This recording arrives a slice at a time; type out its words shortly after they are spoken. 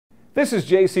This is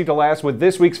JC DeLass with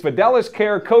this week's Fidelis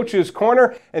Care Coaches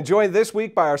Corner, and joined this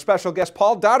week by our special guest,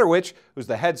 Paul Dotterweich, who's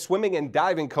the head swimming and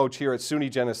diving coach here at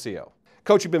SUNY Geneseo.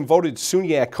 Coach, you've been voted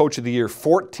SUNY Coach of the Year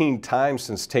 14 times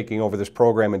since taking over this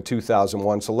program in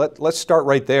 2001, so let's start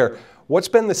right there. What's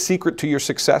been the secret to your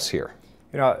success here?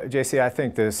 You know, JC, I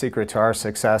think the secret to our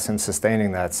success and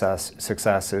sustaining that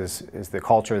success is the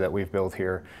culture that we've built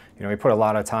here. You know, we put a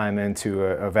lot of time into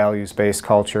a values-based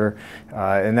culture,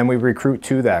 and then we recruit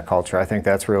to that culture. I think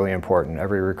that's really important.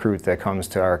 Every recruit that comes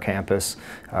to our campus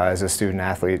as a student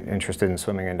athlete interested in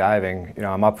swimming and diving, you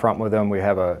know, I'm up front with them. We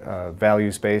have a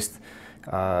values-based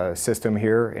system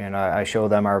here, and I show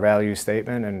them our value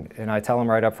statement, and I tell them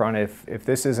right up front, if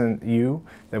this isn't you,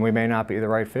 then we may not be the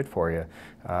right fit for you.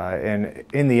 And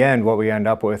in the end, what we end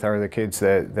up with are the kids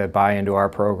that buy into our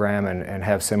program and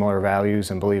have similar values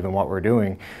and believe in what we're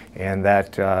doing, and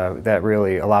that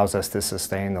really allows us to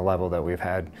sustain the level that we've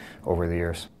had over the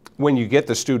years. When you get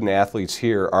the student athletes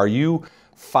here, are you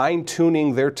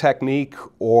fine-tuning their technique,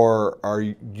 or are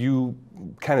you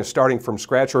kind of starting from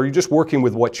scratch, or are you just working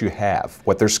with what you have,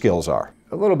 what their skills are?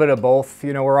 A little bit of both.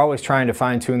 You know, we're always trying to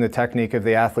fine-tune the technique of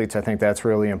the athletes. I think that's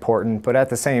really important. But at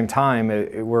the same time,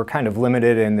 we're kind of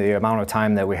limited in the amount of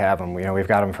time that we have them. You know, we've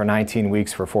got them for 19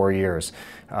 weeks for 4 years.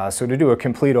 So to do a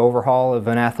complete overhaul of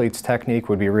an athlete's technique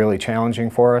would be really challenging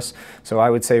for us. So I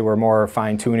would say we're more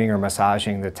fine-tuning or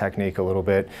massaging the technique a little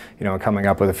bit, you know, and coming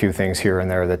up with a few things here and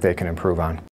there that they can improve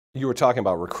on. You were talking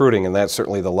about recruiting, and that's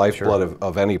certainly the lifeblood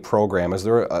of any program. Is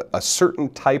there a certain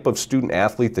type of student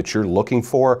athlete that you're looking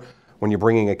for when you're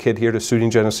bringing a kid here to SUNY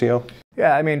Geneseo?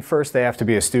 Yeah, I mean, first they have to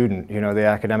be a student. You know, the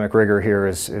academic rigor here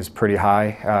is pretty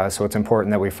high, so it's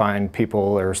important that we find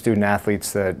people or student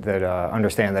athletes that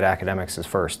understand that academics is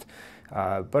first.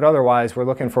 But otherwise, we're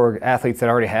looking for athletes that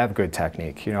already have good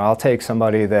technique. You know, I'll take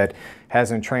somebody that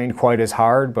hasn't trained quite as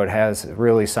hard but has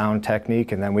really sound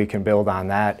technique, and then we can build on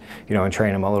that, you know, and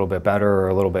train them a little bit better,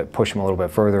 or push them a little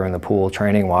bit further in the pool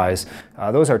training-wise.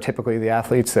 Those are typically the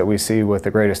athletes that we see with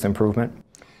the greatest improvement.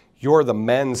 You're the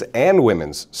men's and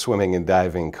women's swimming and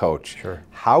diving coach. Sure.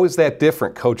 How is that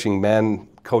different, coaching men,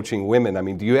 coaching women? I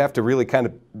mean, do you have to really kind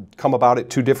of come about it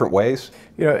two different ways?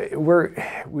 You know,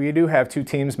 we do have two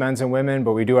teams, men's and women,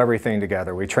 but we do everything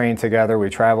together. We train together, we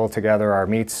travel together, our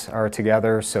meets are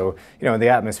together. So, you know, the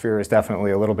atmosphere is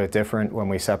definitely a little bit different when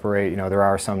we separate. You know, there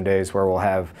are some days where we'll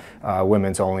have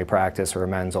women's only practice or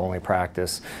men's only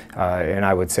practice. And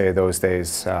I would say those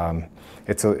days,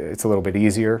 it's a little bit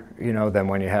easier, you know, than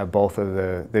when you have both of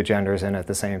the genders in at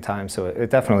the same time. So it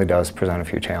definitely does present a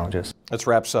few challenges. Let's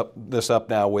wrap this up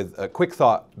now with a quick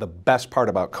thought, the best part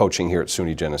about coaching here at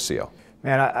SUNY Geneseo.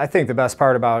 Man, I think the best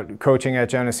part about coaching at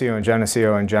Geneseo and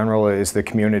Geneseo in general is the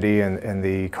community and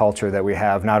the culture that we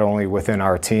have, not only within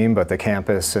our team, but the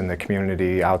campus and the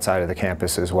community outside of the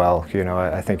campus as well. You know,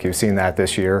 I think you've seen that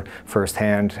this year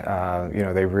firsthand. You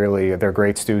know, they're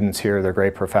great students here. They're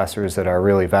great professors that are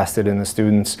really vested in the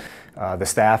students. The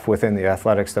staff within the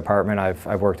athletics department,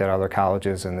 I've worked at other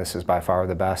colleges, and this is by far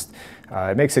the best.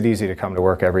 It makes it easy to come to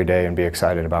work every day and be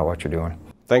excited about what you're doing.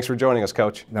 Thanks for joining us,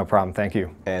 Coach. No problem. Thank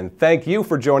you. And thank you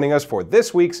for joining us for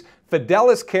this week's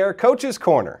Fidelis Care Coaches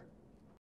Corner.